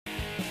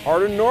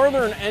Hardin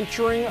Northern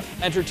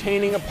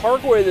entertaining a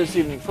Parkway this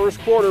evening. First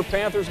quarter,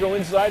 Panthers go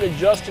inside to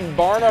Justin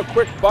Barna.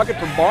 Quick bucket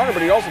for Barna,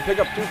 but he also picked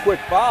up 2 quick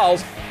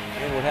fouls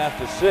and would have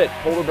to sit.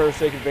 Polar Bears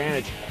take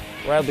advantage.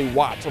 Bradley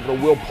Watts over to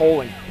Will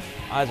Poling.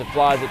 Isaac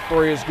flies at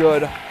 3 is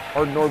good.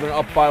 Hardin Northern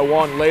up by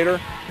 1 later.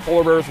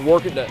 Polar Bears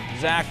work it to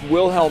Zach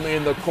Wilhelm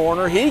in the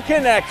corner. He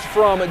connects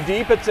from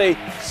deep. It's a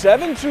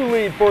 7-2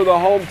 lead for the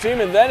home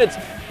team, and then it's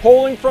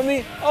Poling from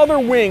the other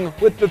wing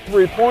with the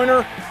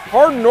 3-pointer.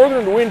 Hardin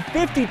Northern to win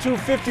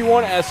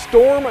 52-51 as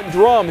Storm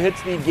Drum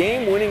hits the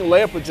game-winning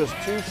layup with just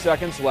 2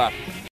 seconds left.